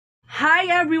Hi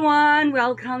everyone!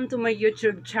 Welcome to my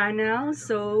YouTube channel.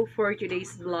 So for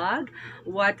today's vlog,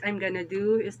 what I'm gonna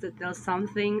do is to tell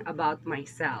something about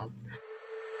myself.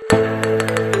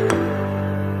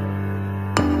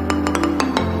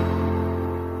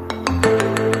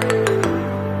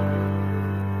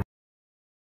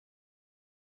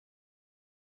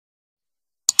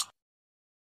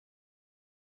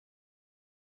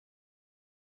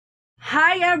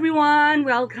 Hi everyone!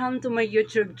 Welcome to my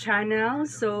YouTube channel.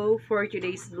 So for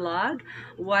today's vlog,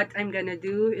 what I'm gonna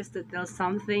do is to tell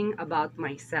something about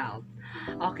myself.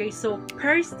 Okay, so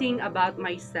first thing about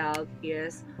myself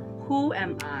is, who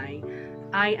am I?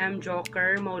 I am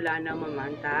Joker Maulana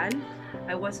Mamantal.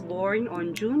 I was born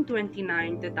on June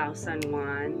 29,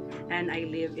 2001 and I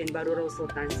live in Baruro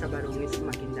Sultan sa Barungis,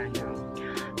 Maguindanao.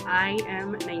 I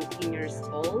am 19 years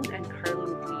old and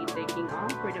currently taking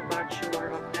up for the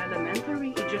Bachelor of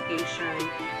Elementary Education,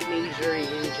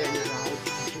 majoring in General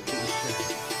Education.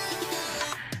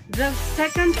 The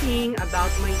second thing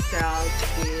about myself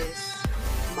is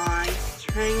my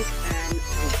strength and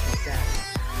weaknesses.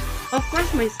 Of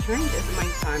course, my strength is my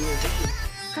family.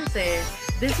 Kasi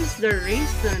this is the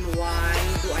reason why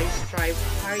do I strive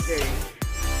harder.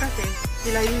 Kasi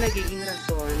sila yung nagiging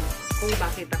rason kung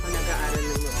bakit ako nag-aaral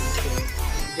ng mabuti.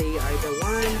 They are the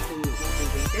one who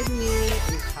motivated me,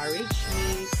 encouraged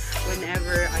me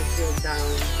whenever I feel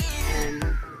down and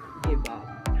give up.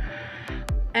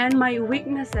 And my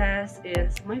weaknesses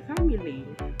is my family.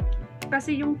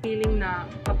 Kasi yung feeling na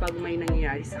kapag may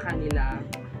nangyayari sa kanila,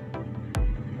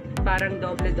 parang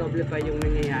doble-doble pa yung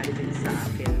nangyayari din sa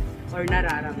akin or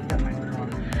nararamdaman ko.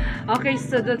 Okay,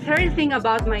 so the third thing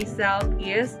about myself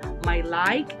is my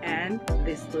like and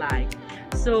dislike.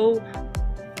 So,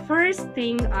 first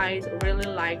thing I really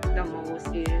like the most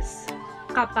is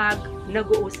kapag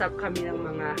nag-uusap kami ng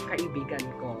mga kaibigan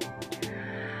ko.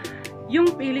 Yung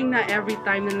feeling na every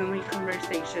time na may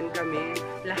conversation kami,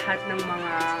 lahat ng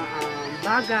mga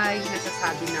bagay na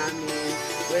sasabi namin,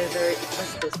 whether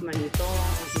bastos man ito o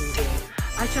hindi.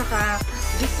 At saka,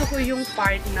 gusto ko yung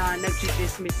part na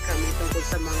nag-chismis kami tungkol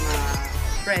sa mga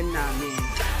friend namin.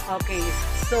 Okay,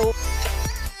 so,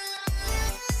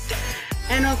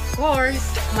 and of course,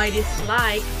 my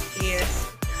dislike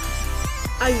is,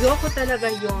 ayoko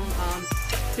talaga yung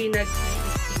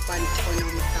pinag-iisipan ako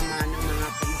ng masama ng mga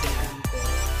kaibigan ko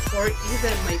or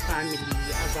even my family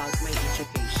about my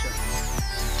education.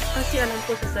 Kasi alam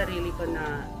ko sa sarili ko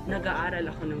na nag-aaral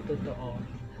ako ng totoo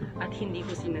at hindi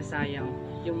ko sinasayang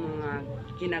yung mga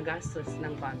ginagastos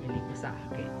ng family ko sa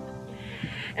akin.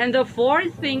 And the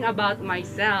fourth thing about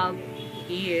myself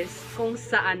is kung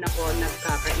saan ako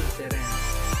nagkaka-interest.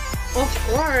 Of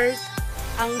course,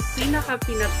 ang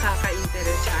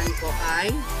pinaka-pinagkaka-interesan ko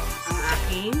ay ang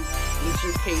aking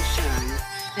education.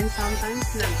 And sometimes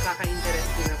nagkaka-interest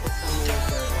din ako sa mga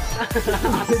girls.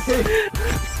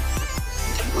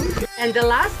 And the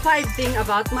last 5 thing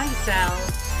about myself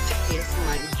is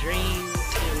my dreams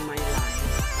in my life.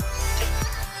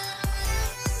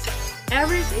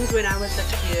 Ever since when I was a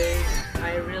kid,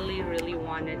 I really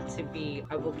wanted to be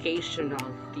a vocational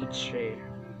teacher.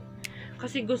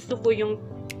 Kasi gusto ko yung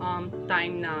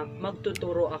time na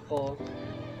magtuturo ako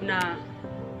na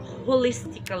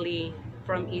holistically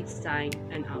from inside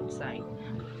and outside.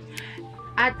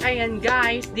 At ayan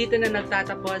guys, dito na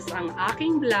nagtatapos ang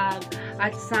aking vlog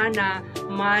at sana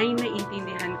may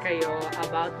naintindihan kayo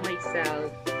about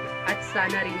myself at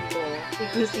sana rin po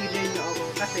i-consider nyo ako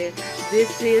kasi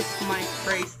this is my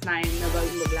first time na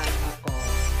mag-vlog ako.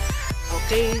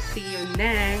 Okay, see you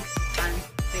next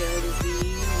until we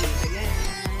meet again.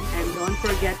 And don't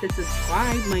forget to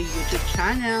subscribe my YouTube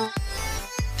channel.